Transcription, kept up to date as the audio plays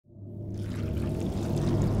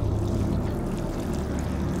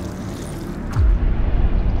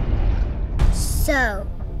So,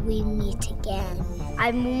 we meet again.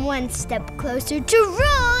 I'm one step closer to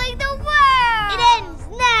ruling the world! It ends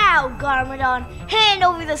now, Garmadon. Hand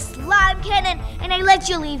over the slime cannon, and I let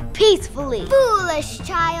you leave peacefully. Foolish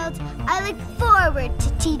child. I look forward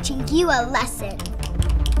to teaching you a lesson.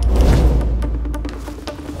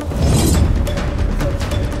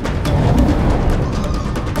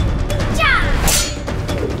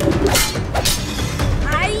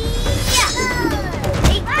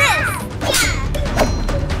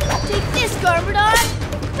 Garmadon?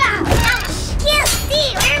 Can't see!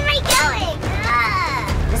 Where am I going?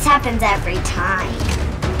 This happens every time.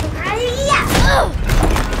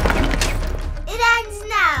 It ends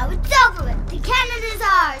now. It's over with. The cannon is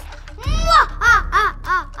ours.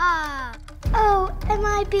 Oh, am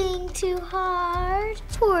I being too hard?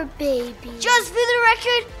 Poor baby. Just for the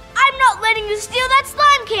record, I'm not letting you steal that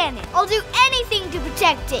slime cannon. I'll do anything to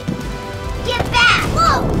protect it. Get back!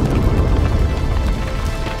 Whoa!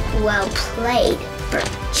 Well played,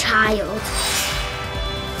 child.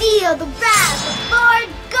 Feel the wrath of Lord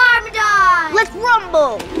Garmadon! Let's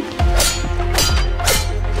rumble!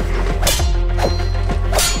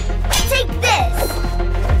 Take this!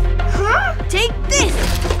 Huh? Take this!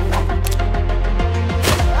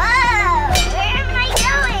 Whoa! Where am I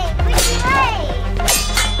going? Which way?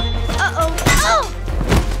 Uh-oh.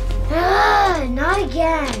 Oh! Not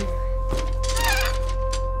again.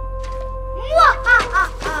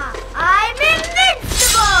 I'm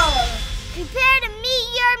invincible! Prepare to meet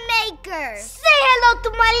your maker! Say hello to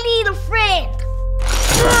my little friend!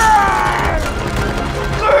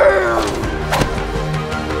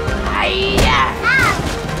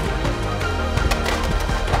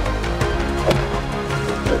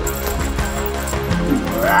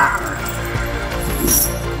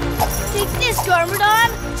 Take this, Garmadon!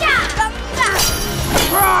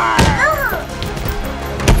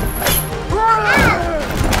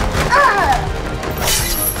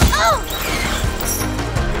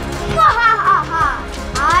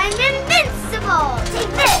 I'm invincible!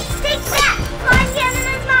 Take this! Take that! Slime cannon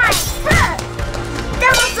is mine! Huh.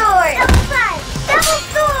 Double sword! Double punch! Double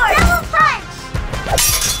sword! Double punch!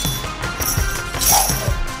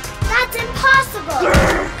 That's impossible!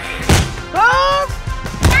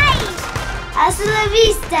 Nice! Hasta la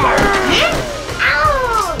vista!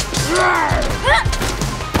 Ouch!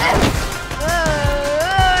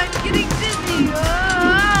 I'm getting dizzy!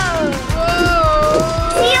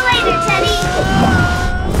 See you later, Teddy!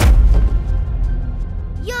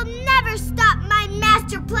 You'll never stop my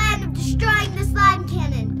master plan of destroying the slime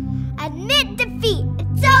cannon. Admit defeat.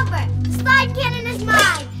 It's over. The slime cannon is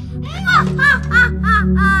mine.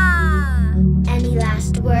 Any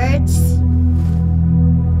last words?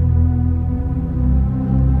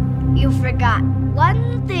 You forgot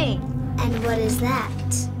one thing. And what is that?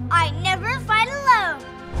 I never fight alone.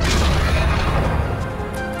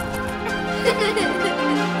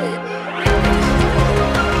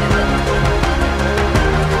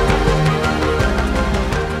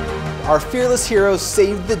 Our fearless heroes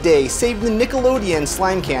saved the day, saved the Nickelodeon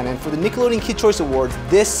slime cannon for the Nickelodeon Kid Choice Awards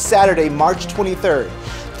this Saturday, March 23rd.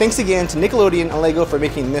 Thanks again to Nickelodeon and LEGO for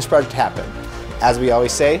making this project happen. As we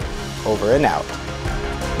always say, over and out.